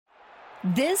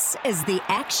This is the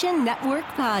Action Network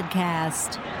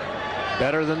Podcast.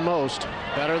 Better than most.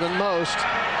 Better than most.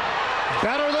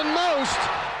 Better than most.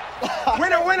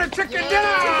 Winner, winner, chicken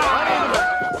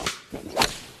dinner!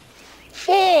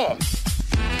 4.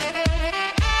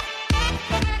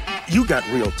 You got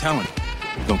real talent.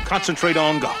 Don't concentrate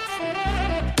on golf.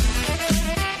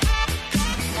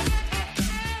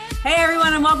 Hey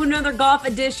everyone, and welcome to another golf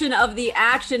edition of the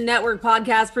Action Network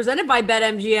Podcast presented by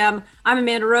BetMGM. I'm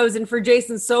Amanda Rosen for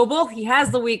Jason Sobel. He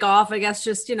has the week off, I guess,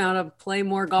 just, to play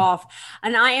more golf.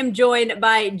 And I am joined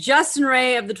by Justin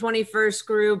Ray of the 21st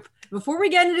Group. Before we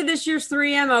get into this year's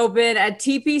 3M Open at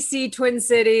TPC Twin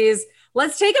Cities,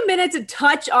 let's take a minute to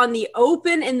touch on the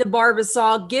Open in the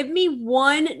Barbasol. Give me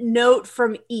one note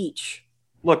from each.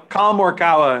 Look, Colin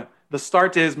Morikawa, the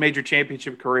start to his major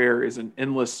championship career is an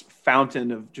endless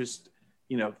fountain of just,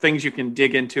 things you can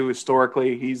dig into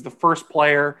historically. He's the first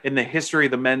player in the history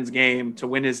of the men's game to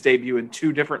win his debut in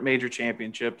 2 different major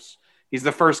championships. He's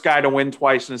the first guy to win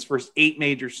twice in his first 8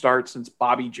 major starts since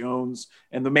Bobby Jones.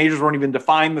 And the majors weren't even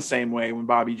defined the same way when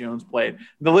Bobby Jones played.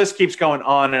 The list keeps going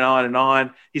on and on and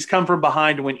on. He's come from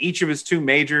behind to win each of his 2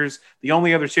 majors. The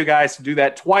only other 2 guys to do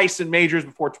that twice in majors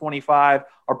before 25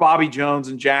 are Bobby Jones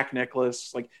and Jack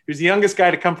Nicklaus. He was the youngest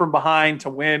guy to come from behind to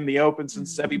win the Open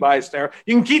since Seve Ballesteros.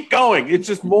 You can keep going. It's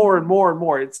just more and more and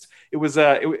more.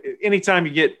 Anytime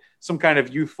you get some kind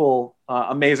of youthful,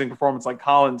 amazing performance like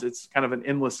Colin's, it's kind of an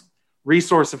endless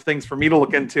resource of things for me to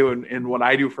look into in what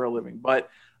I do for a living. But,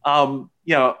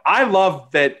 I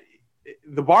love that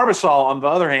the Barbasol, on the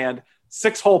other hand,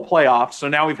 6-hole playoffs. So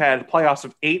now we've had playoffs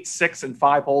of 8, 6, and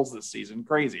 5 holes this season.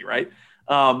 Crazy, right?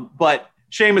 But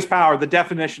Seamus Power, the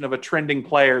definition of a trending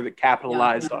player that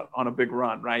capitalized on a big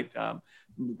run, right?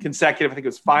 Consecutive, I think it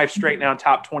was 5 straight now,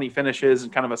 top 20 finishes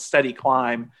and kind of a steady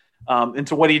climb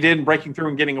into what he did in breaking through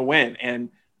and getting a win. And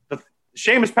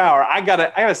Seamus Power, I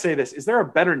gotta say this. Is there a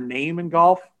better name in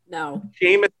golf? No.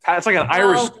 Seamus Power. It's like an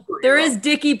Irish. There is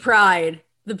Dickie Pride,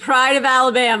 the pride of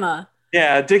Alabama.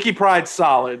 Yeah, Dickie Pride's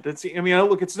solid. Look,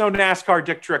 it's no NASCAR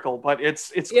Dick Trickle, but it's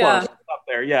close. It's up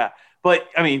there. Yeah. But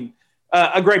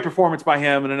a great performance by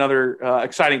him and another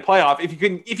exciting playoff. If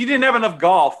you didn't have enough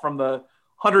golf from the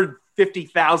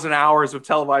 150,000 hours of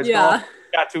televised golf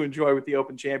you got to enjoy with the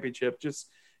Open Championship,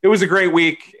 it was a great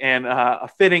week and a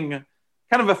fitting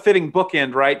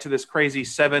bookend, right, to this crazy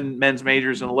 7 men's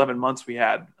majors in 11 months we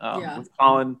had with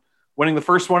Colin winning the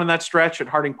first one in that stretch at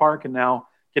Harding Park and now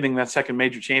getting that second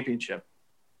major championship.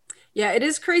 Yeah, it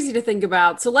is crazy to think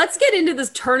about. So let's get into this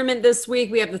tournament this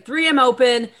week. We have the 3M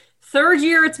Open. 3rd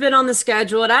year it's been on the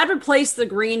schedule. It had replaced the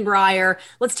Greenbrier.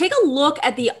 Let's take a look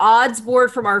at the odds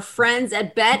board from our friends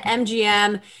at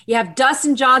BetMGM. You have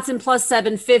Dustin Johnson plus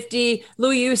 750,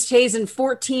 Louis Oosthuizen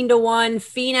 14-1,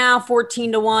 Finau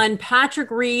 14-1, Patrick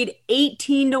Reed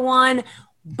 18-1,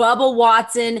 Bubba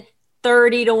Watson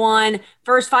 30-1.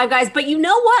 First 5 guys. But you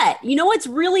know what? You know what's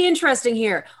really interesting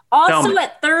here? Also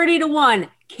at 30-1,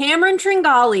 Cameron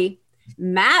Tringali,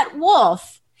 Matt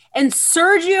Wolff, and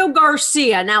Sergio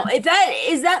Garcia. Now, is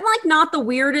that like not the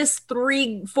weirdest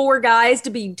 3-4 guys to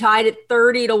be tied at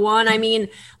 30-1?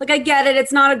 I get it.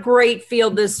 It's not a great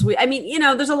field this week.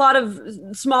 There's a lot of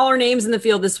smaller names in the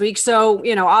field this week. So,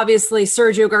 obviously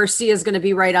Sergio Garcia is going to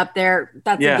be right up there.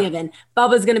 That's a given.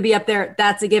 Bubba's going to be up there.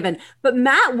 That's a given. But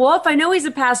Matt Wolff, I know he's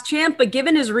a past champ, but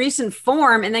given his recent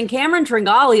form, and then Cameron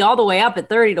Tringali all the way up at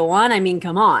 30-1,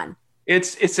 come on.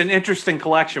 It's an interesting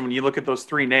collection when you look at those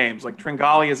 3 names. Like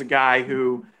Tringali is a guy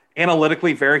who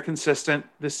analytically very consistent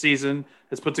this season,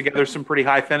 has put together some pretty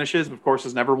high finishes, but of course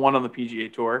has never won on the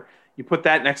PGA Tour. You put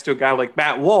that next to a guy like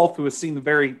Matt Wolff, who has seen the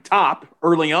very top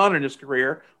early on in his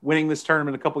career, winning this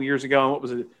tournament a couple years ago, and what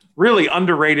was a really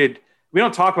underrated. We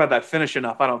don't talk about that finish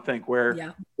enough, I don't think,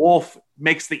 where Wolff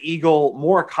makes the eagle,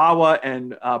 Morikawa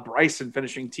and Bryson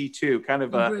finishing T2, kind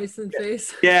of a Bryson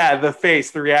face. Yeah, the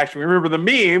face, the reaction. We remember the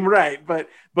meme, right? But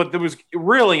there was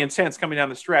really intense coming down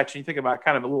the stretch. And you think about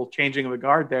kind of a little changing of the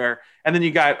guard there. And then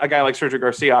you got a guy like Sergio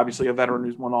Garcia, obviously a veteran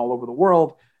who's won all over the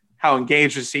world. How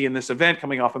engaged is he in this event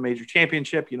coming off a major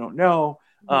championship? You don't know.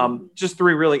 Just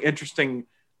 3 really interesting,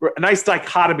 a nice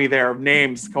dichotomy there of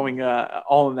names going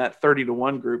all in that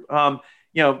 30-1 group.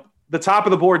 The top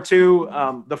of the board too.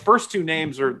 The first 2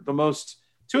 names are 2 of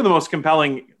the most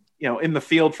compelling, in the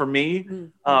field for me.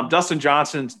 Dustin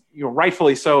Johnson,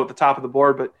 rightfully so at the top of the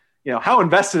board, but how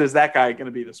invested is that guy going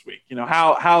to be this week?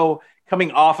 How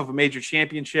coming off of a major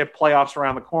championship, playoffs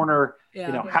around the corner,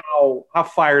 how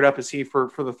fired up is he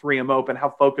for the 3M Open? How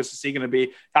focused is he going to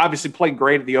be? Obviously played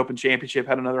great at the Open Championship,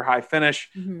 had another high finish.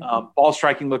 Ball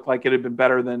striking looked like it had been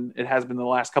better than it has been the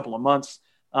last couple of months.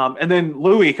 And then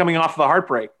Louis coming off of the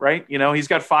heartbreak, right? He's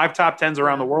got 5 top 10s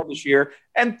around the world this year,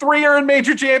 and 3 are in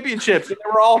major championships, and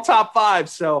they were all top 5.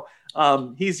 So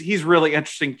he's really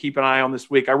interesting to keep an eye on this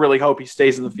week. I really hope he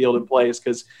stays in the field and plays,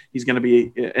 because he's going to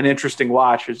be an interesting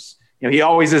watch. He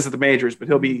always is at the majors, but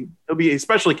he'll be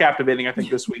especially captivating, I think,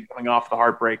 this week coming off the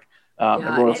heartbreak.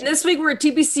 And this week we're at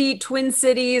TPC Twin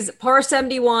Cities, par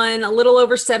 71, a little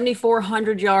over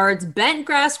 7,400 yards, bent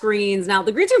grass greens. Now,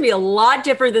 the greens are going to be a lot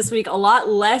different this week, a lot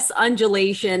less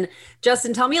undulation.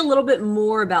 Justin, tell me a little bit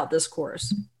more about this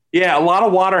course. Yeah, a lot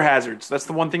of water hazards. That's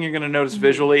the one thing you're going to notice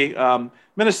visually.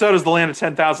 Minnesota's the land of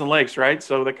 10,000 lakes, right?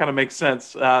 So that kind of makes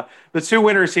sense. The 2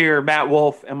 winners here, Matt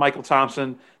Wolff and Michael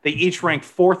Thompson, they each ranked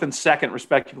 4th and 2nd,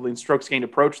 respectively, in strokes gained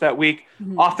approach that week.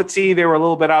 Off the tee, they were a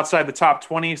little bit outside the top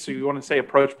 20, so you want to say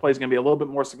approach play is going to be a little bit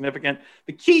more significant.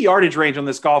 The key yardage range on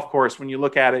this golf course, when you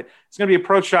look at it, it's going to be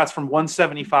approach shots from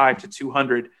 175 to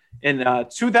 200. In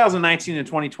 2019 and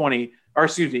 2020,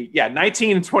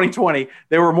 19 and 2020,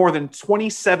 there were more than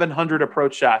 2,700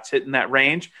 approach shots hitting that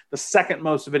range, the second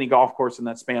most of any golf course in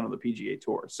that span on the PGA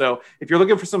Tour. So if you're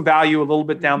looking for some value a little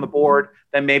bit down the board,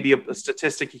 then maybe a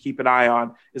statistic you keep an eye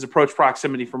on is approach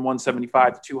proximity from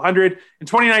 175 to 200. In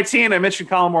 2019, I mentioned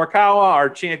Colin Morikawa, our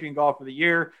champion golfer of the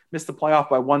year, missed the playoff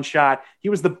by 1 shot. He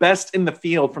was the best in the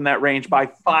field from that range by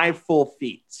 5 full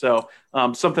feet. So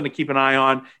something to keep an eye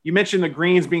on. You mentioned the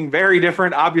greens being very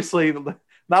different. Obviously,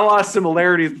 not a lot of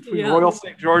similarities between Royal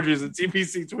St. George's and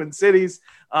TPC Twin Cities.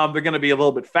 They're going to be a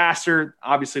little bit faster,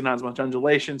 obviously not as much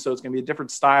undulation, so it's going to be a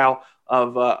different style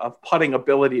of putting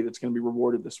ability that's going to be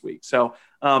rewarded this week. So,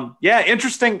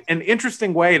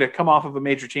 interesting way to come off of a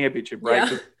major championship, right?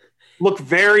 Yeah. Look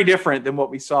very different than what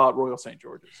we saw at Royal St.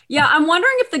 George's. Yeah, I'm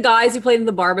wondering if the guys who played in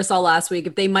the Barbasol last week,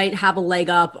 if they might have a leg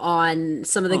up on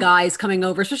some of the guys coming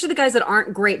over, especially the guys that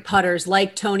aren't great putters,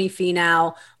 like Tony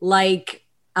Finau, like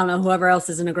I don't know, whoever else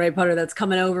isn't a great putter that's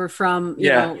coming over from,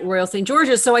 Royal St.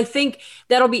 George's. So I think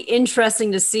that'll be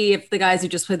interesting to see if the guys who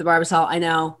just played the Barbasol, I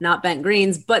know, not bent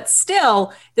greens, but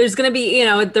still there's going to be,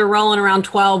 they're rolling around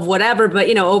 12, whatever, but,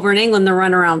 over in England, they're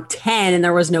running around 10 and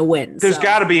there was no wins. There's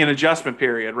got to be an adjustment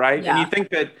period, right? Yeah. And you think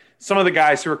that some of the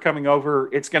guys who are coming over,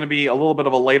 it's going to be a little bit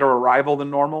of a later arrival than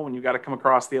normal when you got to come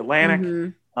across the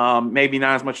Atlantic. Maybe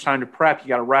not as much time to prep. You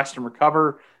got to rest and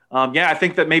recover. I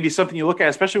think that may be something you look at,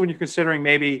 especially when you're considering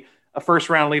maybe a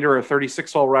first-round leader or a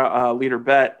 36-hole leader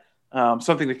bet,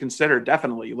 something to consider,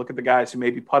 definitely. You look at the guys who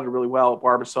maybe putted really well at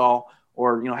Barbasol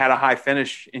or, had a high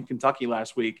finish in Kentucky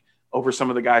last week over some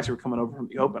of the guys who were coming over from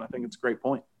the Open. I think it's a great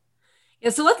point. Yeah,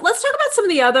 so let's talk about some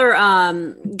of the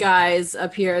other guys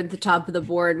up here at the top of the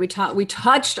board. We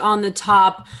touched on the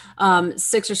top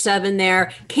 6 or 7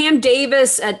 there. Cam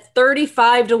Davis at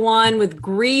 35-1 with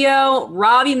Griot,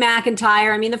 Robbie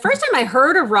McIntyre. I mean, the first time I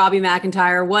heard of Robbie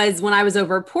McIntyre was when I was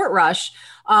over at Portrush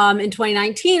in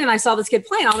 2019, and I saw this kid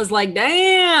playing. I was like,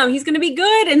 damn, he's going to be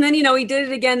good. And then, he did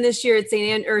it again this year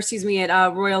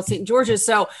at Royal St. George's.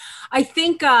 So I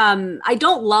think I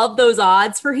don't love those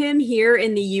odds for him here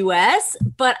in the U.S.,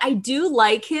 but I do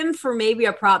like him for maybe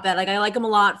a prop bet. Like I like him a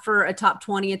lot for a top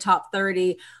 20, a top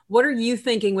 30. What are you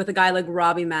thinking with a guy like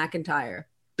Robbie McIntyre?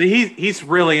 He's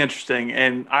really interesting,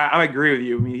 and I agree with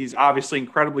you. I mean, he's obviously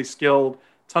incredibly skilled,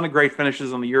 ton of great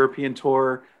finishes on the European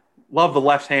Tour. Love the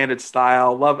left-handed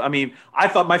style. I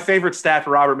thought my favorite stat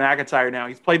for Robert McIntyre now,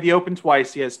 he's played the Open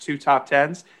twice. He has 2 top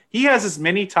 10s. He has as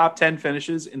many top 10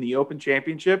 finishes in the Open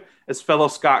Championship as fellow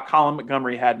Scot Colin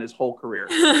Montgomery had in his whole career.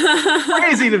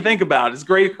 Crazy to think about. His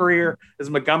great career as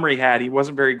Montgomery had, he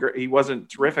wasn't very great. He wasn't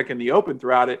terrific in the Open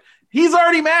throughout it. He's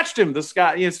already matched him. So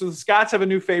the Scots have a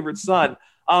new favorite son.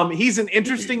 He's an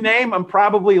interesting name. I'm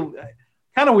probably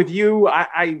kind of with you.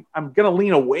 I'm going to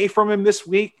lean away from him this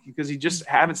week because he just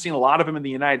haven't seen a lot of him in the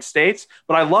United States.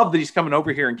 But I love that he's coming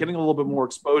over here and getting a little bit more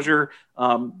exposure.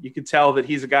 You can tell that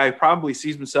he's a guy who probably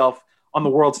sees himself on the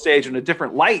world stage in a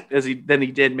different light than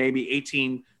he did maybe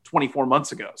 18, 24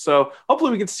 months ago. So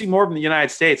hopefully we can see more of him in the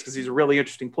United States because he's a really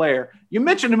interesting player. You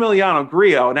mentioned Emiliano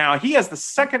Griot. Now, he has the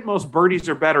second most birdies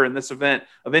or better in this event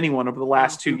of anyone over the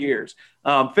last 2 years.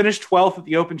 Finished 12th at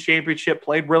the Open Championship,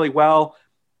 played really well.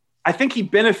 I think he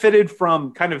benefited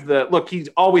from kind of he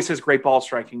always has great ball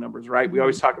striking numbers, right? We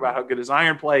always talk about how good his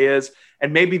iron play is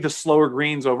and maybe the slower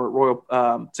greens over at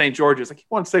Royal St. George's. I keep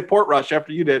wanting to say Portrush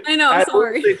after you did. I know,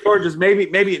 sorry. St. George's, maybe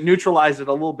it neutralized it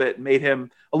a little bit and made him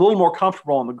a little more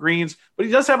comfortable on the greens, but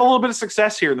he does have a little bit of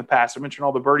success here in the past. I mentioned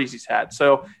all the birdies he's had.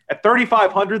 So at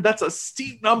 3,500, that's a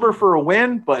steep number for a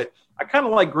win, but I kind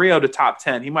of like Griot to top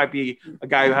 10. He might be a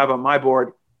guy who I have on my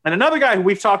board. And another guy who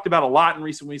we've talked about a lot in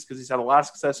recent weeks because he's had a lot of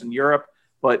success in Europe,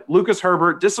 But Lucas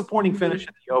Herbert, disappointing finish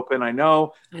at the Open. I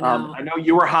know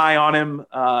you were high on him,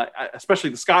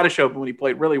 especially the Scottish Open when he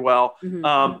played really well.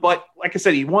 But like I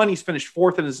said, he won. He's finished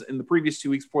fourth in the previous 2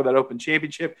 weeks before that Open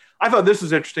Championship. I thought this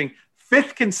was interesting.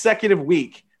 5th consecutive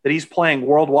week that he's playing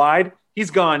worldwide. He's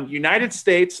gone United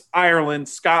States, Ireland,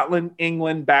 Scotland,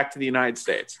 England, back to the United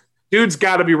States. Dude's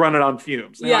got to be running on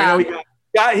fumes. Now, I know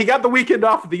he got the weekend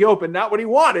off of the Open, not what he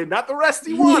wanted, not the rest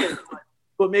he wanted.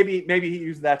 But maybe he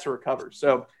used that to recover.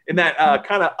 So in that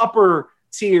kind of upper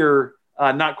tier,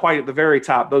 not quite at the very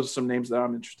top, those are some names that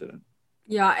I'm interested in.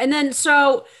 Yeah, and then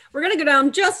so we're going to go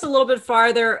down just a little bit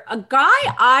farther. A guy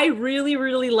I really,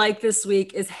 really like this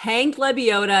week is Hank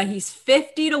Lebioda. He's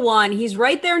 50-1. He's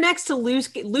right there next to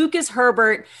Lucas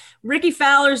Herbert. Ricky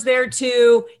Fowler's there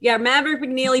too. Yeah, Maverick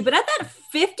McNeely. But at that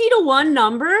 50-1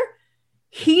 number,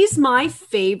 he's my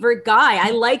favorite guy.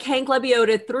 I like Hank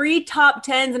Lebioda. 3 top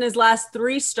 10s in his last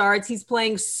 3 starts. He's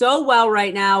playing so well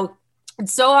right now.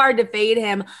 It's so hard to fade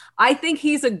him. I think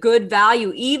he's a good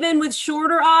value, even with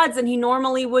shorter odds than he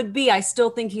normally would be. I still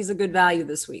think he's a good value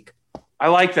this week. I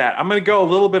like that. I'm going to go a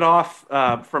little bit off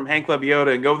from Hank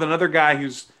Lebioda and go with another guy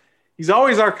he's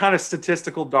always our kind of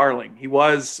statistical darling. He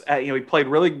was, he played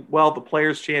really well at the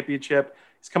Players Championship.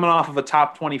 He's coming off of a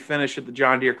top 20 finish at the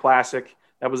John Deere Classic.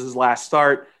 That was his last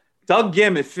start. Doug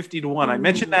Gim at 50-1. I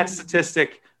mentioned that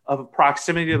statistic of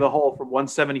proximity to the hole from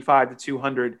 175 to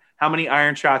 200. How many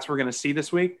iron shots we're going to see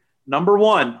this week? Number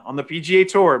 1 on the PGA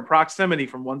Tour in proximity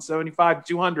from 175 to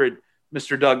 200,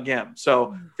 Mr. Doug Gim.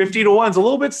 So 50-1 is a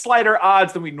little bit slighter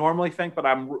odds than we normally think, but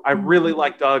I really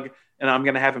like Doug, and I'm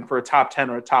going to have him for a top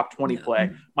 10 or a top 20 play.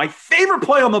 My favorite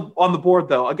play on the board,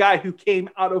 though, a guy who came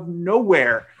out of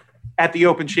nowhere at the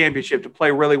Open Championship to play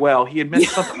really well. He had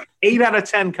missed something like 8 out of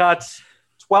 10 cuts,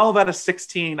 12 out of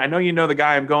 16. I know you know the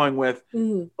guy I'm going with.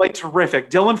 Played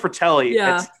terrific. Dylan Fratelli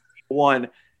at 1.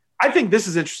 I think this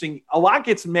is interesting. A lot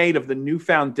gets made of the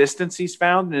newfound distance he's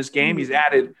found in his game. He's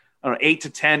added, 8 to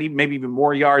 10, maybe even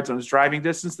more yards on his driving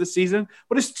distance this season.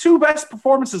 But his 2 best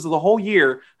performances of the whole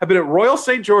year have been at Royal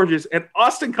St. George's and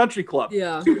Austin Country Club.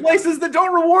 2 places that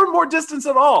don't reward more distance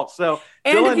at all. So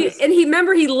he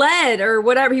led or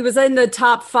whatever. He was in the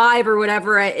top 5 or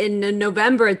whatever in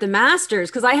November at the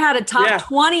Masters, because I had a top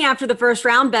 20 after the first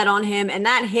round bet on him, and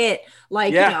that hit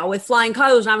with flying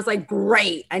colors. And I was like,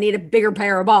 great, I need a bigger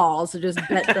pair of balls to just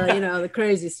bet the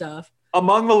crazy stuff.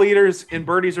 Among the leaders in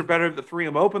birdies or better at the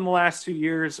 3M Open the last 2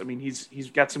 years. I mean, he's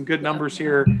got some good numbers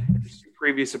here in his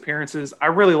previous appearances. I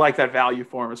really like that value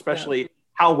for him, especially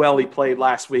how well he played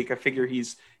last week. I figure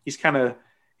he's kind of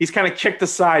kicked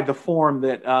aside the form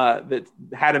that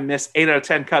had him miss 8 out of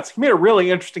 10 cuts. He made a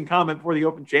really interesting comment before the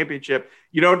Open Championship.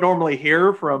 You don't normally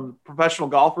hear from professional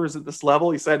golfers at this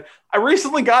level. He said, "I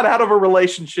recently got out of a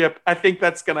relationship. I think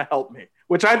that's going to help me,"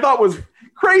 which I thought was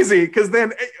crazy, because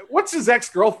then what's his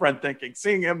ex-girlfriend thinking,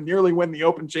 seeing him nearly win the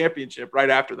Open Championship right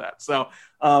after that? So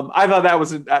I thought that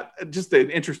was just an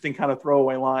interesting kind of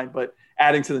throwaway line, but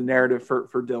adding to the narrative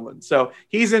for Dylan. So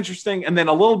he's interesting. And then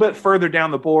a little bit further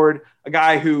down the board, a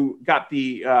guy who got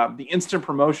the instant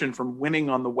promotion from winning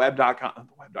on the web.com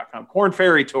Corn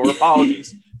Ferry Tour.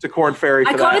 Apologies to Corn Ferry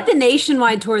for I called it the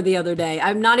Nationwide Tour the other day.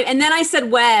 And then I said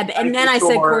web, and then I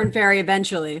said Corn Ferry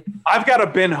eventually. I've got a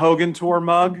Ben Hogan Tour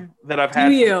mug that I've had.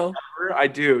 Do you? I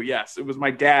do, yes. It was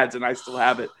my dad's, and I still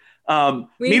have it.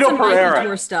 We need some Pereira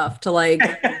Tour stuff to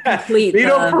complete.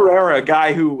 Pereira, a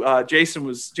guy who Jason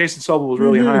Sobel was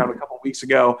really high on a couple of weeks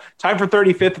ago. Tied for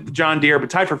 35th at the John Deere, but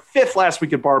tied for 5th last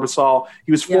week at Barbasol.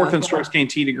 He was 4th in strokes gained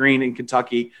tee to green in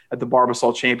Kentucky at the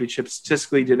Barbasol Championship.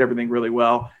 Statistically, did everything really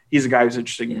well. He's a guy who's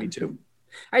interesting to me too.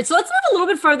 All right, so let's move a little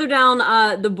bit further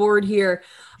down the board here.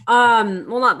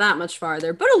 Well, not that much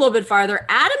farther, but a little bit farther.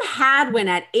 Adam Hadwin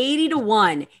at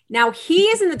 80-1. Now he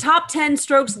is in the top 10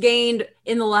 strokes gained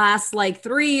in the last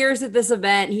 3 years at this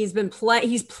event. He's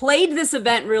played this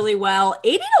event really well.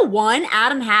 80-1,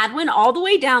 Adam Hadwin all the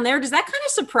way down there. Does that kind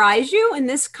of surprise you in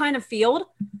this kind of field?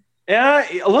 Yeah,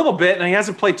 a little bit. And he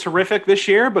hasn't played terrific this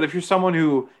year, but if you're someone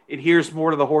who adheres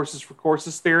more to the horses for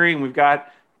courses theory, and we've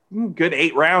got good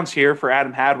 8 rounds here for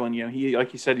Adam Hadwin, he,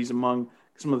 like you said, he's among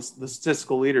some of the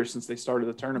statistical leaders since they started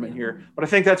the tournament here. But I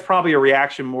think that's probably a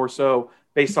reaction more so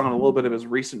based on a little bit of his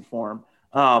recent form.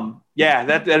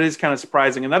 That is kind of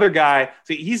surprising. Another guy,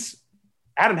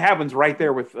 Adam Hadwin's right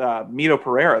there with Mito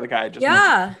Pereira, the guy I just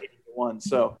mentioned, 81.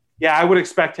 So, I would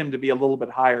expect him to be a little bit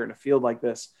higher in a field like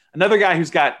this. Another guy who's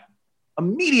got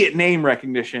immediate name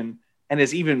recognition and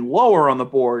is even lower on the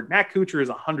board, Matt Kuchar is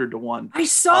 100-1. I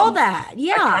saw that.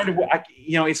 Yeah.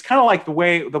 It's kind of like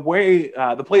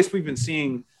the place we've been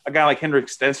seeing a guy like Hendrik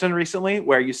Stenson recently,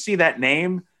 where you see that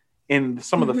name in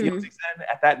some of the fields he's in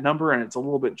at that number, and it's a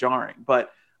little bit jarring.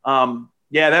 But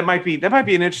that might be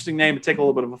an interesting name to take a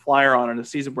little bit of a flyer on in a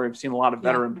season where we've seen a lot of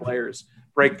veteran players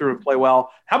break through and play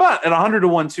well. How about at 100 to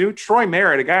 1 too? Troy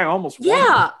Merritt, a guy who almost won.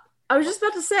 Yeah, I was just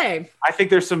about to say. I think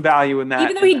there's some value in that.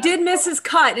 Even though he did miss his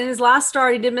cut in his last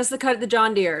start, he did miss the cut at the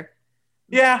John Deere.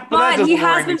 Yeah, but he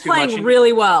has been playing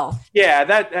really well. Yeah,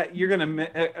 that you're gonna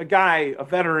a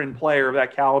veteran player of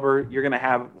that caliber, you're gonna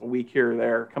have a week here or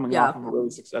there coming off of a really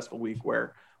successful week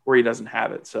where he doesn't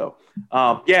have it. So,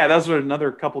 those are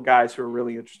another couple guys who are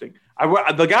really interesting.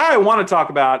 The guy I want to talk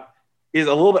about is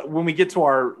a little bit when we get to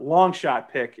our long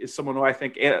shot pick is someone who I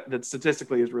think that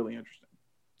statistically is really interesting.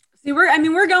 See,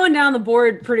 we're going down the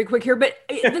board pretty quick here, but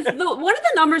one of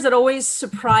the numbers that always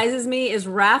surprises me is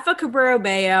Rafa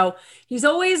Cabrera-Bello. He's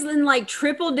always in like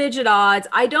triple digit odds.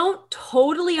 I don't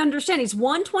totally understand. He's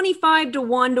 125 to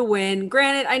 1 to win.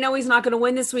 Granted, I know he's not going to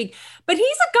win this week, but he's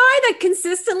a guy that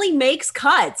consistently makes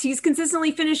cuts. He's consistently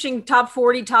finishing top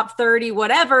 40, top 30,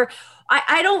 whatever.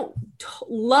 I don't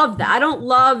love that. I don't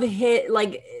love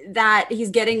that he's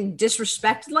getting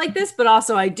disrespected like this, but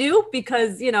also I do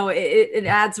because, it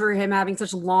adds for him having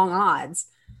such long odds.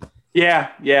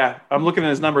 Yeah. I'm looking at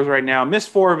his numbers right now. Missed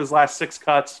 4 of his last 6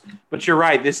 cuts, but you're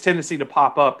right. This tendency to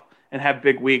pop up and have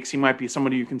big weeks. He might be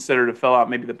somebody you consider to fill out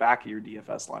maybe the back of your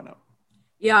DFS lineup.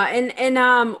 Yeah. And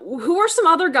who are some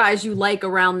other guys you like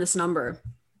around this number?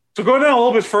 So going down a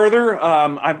little bit further,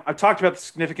 I've talked about the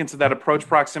significance of that approach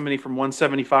proximity from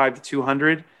 175 to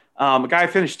 200. A guy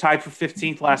finished tied for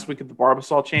 15th last week at the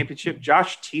Barbasol Championship.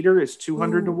 Josh Teeter is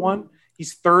 200 to 1.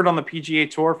 He's third on the PGA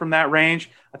Tour from that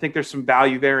range. I think there's some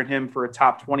value there in him for a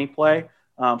top 20 play.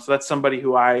 So that's somebody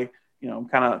who I'm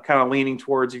kind of leaning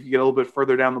towards if you get a little bit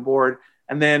further down the board.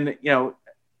 And then,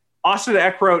 Austin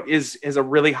Eckroat is a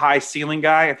really high ceiling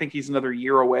guy. I think he's another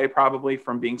year away probably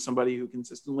from being somebody who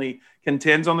consistently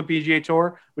contends on the PGA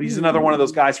Tour, but he's another one of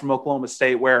those guys from Oklahoma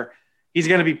State where he's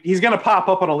going to pop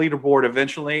up on a leaderboard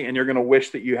eventually, and you're going to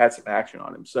wish that you had some action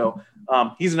on him. So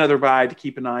he's another guy to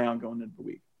keep an eye on going into the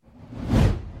week.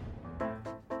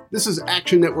 This is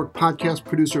Action Network podcast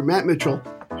producer Matt Mitchell,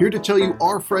 here to tell you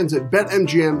our friends at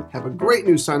BetMGM have a great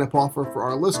new sign-up offer for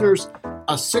our listeners,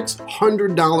 a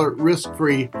 $600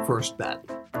 risk-free first bet.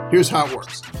 Here's how it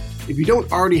works. If you don't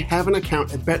already have an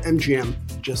account at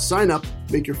BetMGM, just sign up,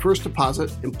 make your first deposit,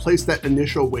 and place that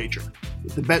initial wager.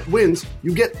 If the bet wins,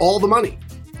 you get all the money.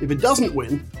 If it doesn't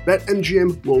win,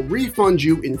 BetMGM will refund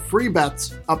you in free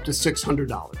bets up to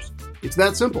 $600. It's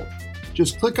that simple.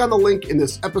 Just click on the link in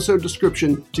this episode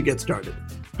description to get started.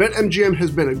 BetMGM has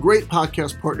been a great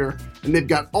podcast partner, and they've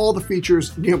got all the features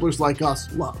gamblers like us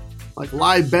love, like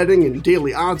live betting and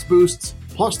daily odds boosts,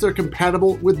 plus they're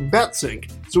compatible with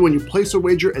BetSync, so when you place a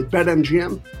wager at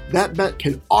BetMGM, that bet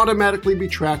can automatically be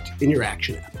tracked in your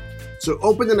Action app. So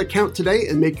open an account today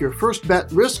and make your first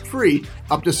bet risk-free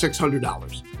up to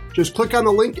 $600. Just click on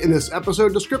the link in this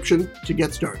episode description to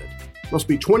get started. Must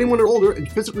be 21 or older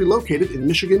and physically located in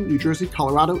Michigan, New Jersey,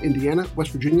 Colorado, Indiana,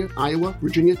 West Virginia, Iowa,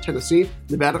 Virginia, Tennessee,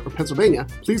 Nevada, or Pennsylvania.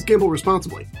 Please gamble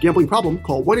responsibly. Gambling problem?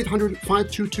 Call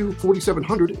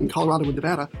 1-800-522-4700 in Colorado and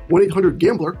Nevada,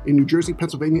 1-800-GAMBLER in New Jersey,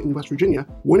 Pennsylvania, and West Virginia,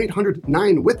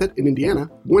 1-800-9-WITH-IT in Indiana,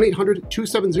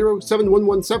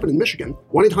 1-800-270-7117 in Michigan,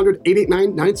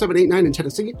 1-800-889-9789 in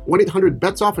Tennessee,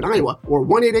 1-800-BETS-OFF in Iowa, or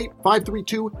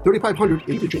 1-888-532-3500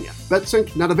 in Virginia.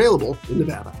 BetSync not available in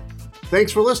Nevada.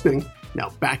 Thanks for listening. Now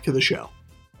back to the show.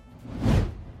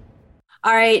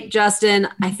 All right, Justin,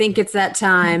 I think it's that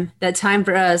time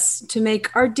for us to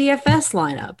make our DFS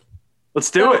lineup.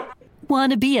 Let's do it.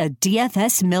 Want to be a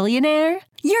DFS millionaire?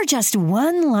 You're just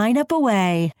one lineup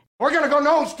away. We're going to go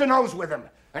nose to nose with him,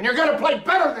 and you're going to play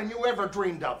better than you ever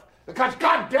dreamed of. Because,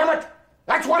 God damn it,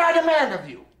 that's what I demand of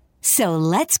you. So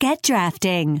let's get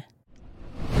drafting.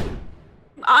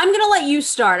 I'm going to let you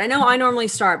start. I know I normally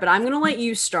start, but I'm going to let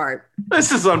you start.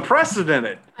 This is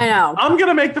unprecedented. I know. I'm going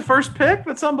to make the first pick?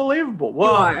 That's unbelievable.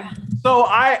 Well, so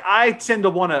I tend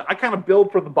to want to – I kind of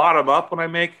build from the bottom up when I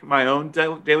make my own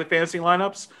daily fantasy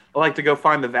lineups. I like to go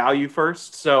find the value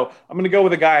first. So I'm going to go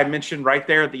with a guy I mentioned right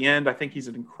there at the end. I think he's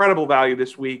an incredible value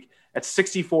this week at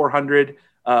 6,400.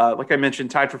 Like I mentioned,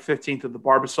 tied for 15th at the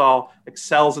Barbasol,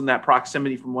 excels in that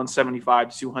proximity from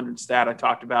 175 to 200 stat I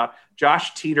talked about.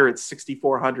 Josh Teeter at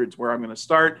 6,400 is where I'm going to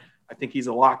start. I think he's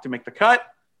a lock to make the cut.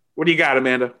 What do you got,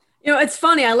 Amanda? It's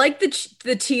funny. I like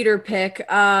the Teeter pick.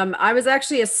 I was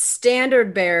actually a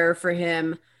standard bearer for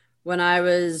him when I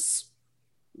was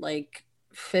like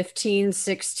 15,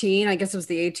 16. I guess it was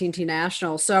the AT&T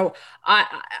National. So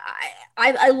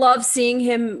I love seeing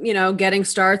him, getting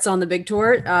starts on the big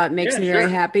tour. It makes me very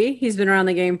happy. He's been around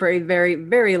the game for a very,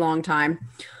 very long time.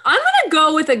 I'm going to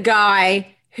go with a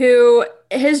guy who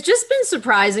has just been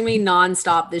surprising me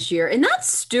nonstop this year, and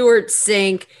that's Stuart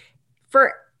Sink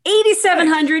for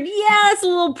 8,700. Yeah, it's a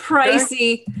little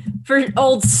pricey for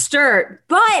old Sturt,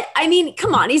 but I mean,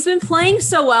 come on, he's been playing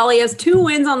so well. He has 2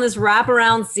 wins on this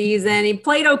wraparound season. He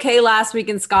played okay last week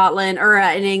in Scotland or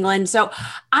in England, so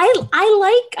I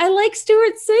like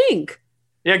Stuart Sink.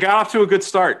 Yeah, got off to a good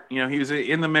start. You know, he was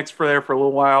in the mix for a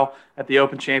little while at the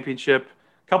Open Championship.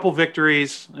 Couple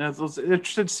victories. It's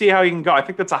interested to see how he can go. I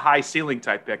think that's a high ceiling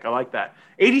type pick. I like that.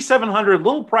 8,700, a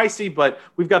little pricey, but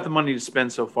we've got the money to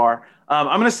spend so far. I'm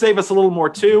going to save us a little more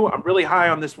too. I'm really high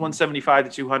on this 175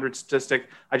 to 200 statistic.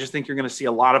 I just think you're going to see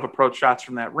a lot of approach shots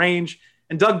from that range.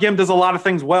 And Doug Gim does a lot of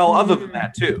things well other than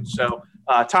that too. So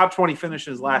top 20 finish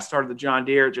in his last start of the John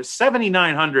Deere, just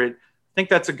 7,900. I think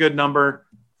that's a good number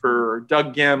for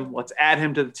Doug Gim. Let's add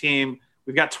him to the team.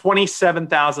 We've got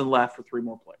 27,000 left for 3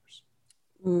 more players.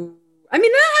 I mean,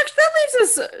 that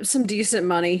leaves us some decent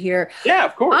money here. Yeah,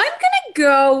 of course. I'm going to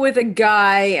go with a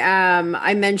guy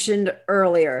I mentioned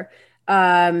earlier,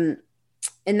 and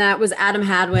that was Adam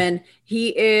Hadwin.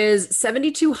 He is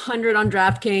 7,200 on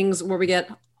DraftKings, where we get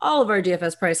all of our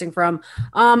DFS pricing from.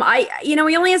 He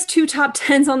only has 2 top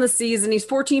 10s on the season. He's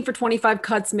 14 for 25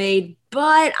 cuts made,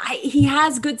 but he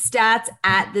has good stats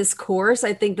at this course.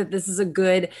 I think that this is a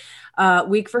good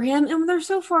week for him, and they're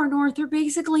so far north. They're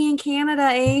basically in Canada,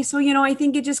 eh? So I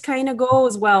think it just kind of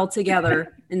goes well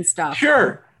together and stuff.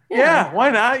 Sure, yeah,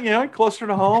 why not? Closer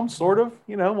to home, sort of.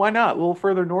 Why not? A little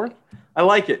further north. I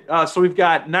like it. So we've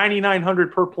got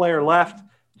 9,900 per player left.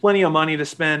 Plenty of money to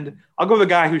spend. I'll go with the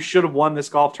guy who should have won this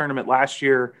golf tournament last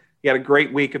year. He had a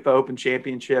great week at the Open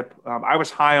Championship. I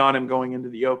was high on him going into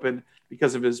the Open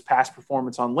because of his past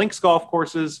performance on links golf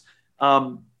courses.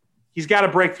 He's got to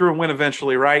break through and win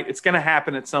eventually, right? It's going to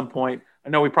happen at some point. I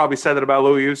know we probably said that about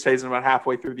Louis Oosthuizen about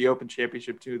halfway through the Open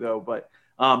Championship too, though. But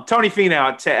Tony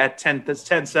Finau at 10, that's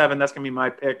 10-7. That's going to be my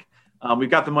pick. We've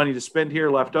got the money to spend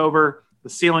here left over. The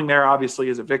ceiling there obviously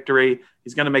is a victory.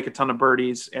 He's going to make a ton of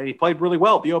birdies, and he played really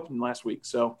well at the Open last week.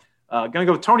 So going to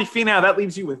go with Tony Finau. That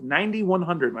leaves you with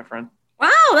 9,100, my friend. Wow,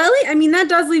 that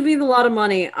does leave me with a lot of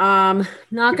money. Not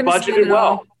going to spend it well.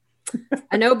 all.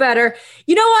 I know better.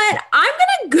 You know what? I'm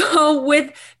going to go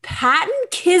with Patton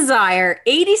Kizzire,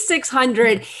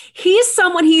 8,600.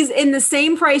 He's in the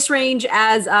same price range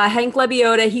as Hank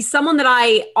Lebioda. He's someone that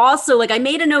I also I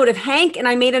made a note of Hank and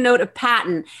I made a note of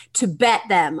Patton to bet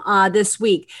them this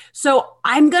week. So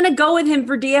I'm going to go with him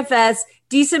for DFS.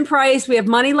 Decent price. We have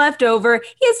money left over.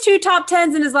 He has 2 top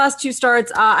 10s in his last 2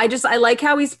 starts. I like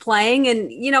how he's playing,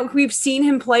 and we've seen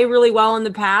him play really well in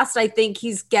the past. I think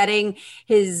he's getting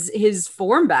his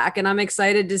form back, and I'm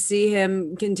excited to see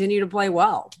him continue to play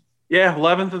well. Yeah,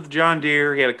 11th of the John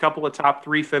Deere. He had a couple of top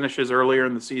 3 finishes earlier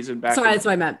in the season. That's what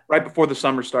I meant. Right before the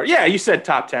summer start. Yeah, you said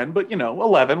top 10, but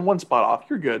 11, 1 spot off.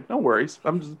 You're good. No worries.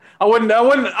 I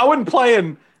wouldn't play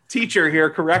in teacher here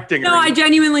correcting. No, I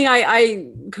genuinely, I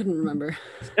couldn't remember.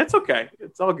 It's okay.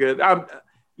 It's all good.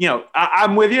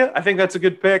 I'm with you. I think that's a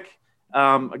good pick.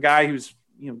 A guy who's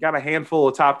got a handful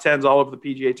of top 10s all over the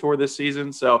PGA Tour this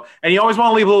season. So, and you always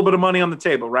want to leave a little bit of money on the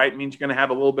table, right? It means you're going to have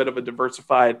a little bit of a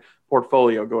diversified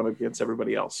portfolio going against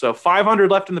everybody else. So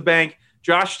 500 left in the bank.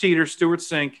 Josh Teeter, Stuart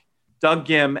Sink, Doug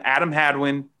Gim, Adam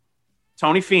Hadwin,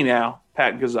 Tony Finau,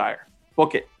 Pat Kizzire.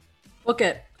 Book it.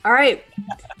 All right,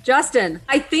 Justin,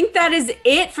 I think that is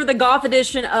it for the golf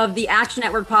edition of the Action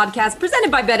Network podcast presented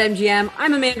by BetMGM.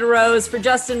 I'm Amanda Rose for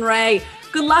Justin Ray.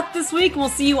 Good luck this week. We'll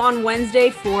see you on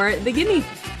Wednesday for the Gimme.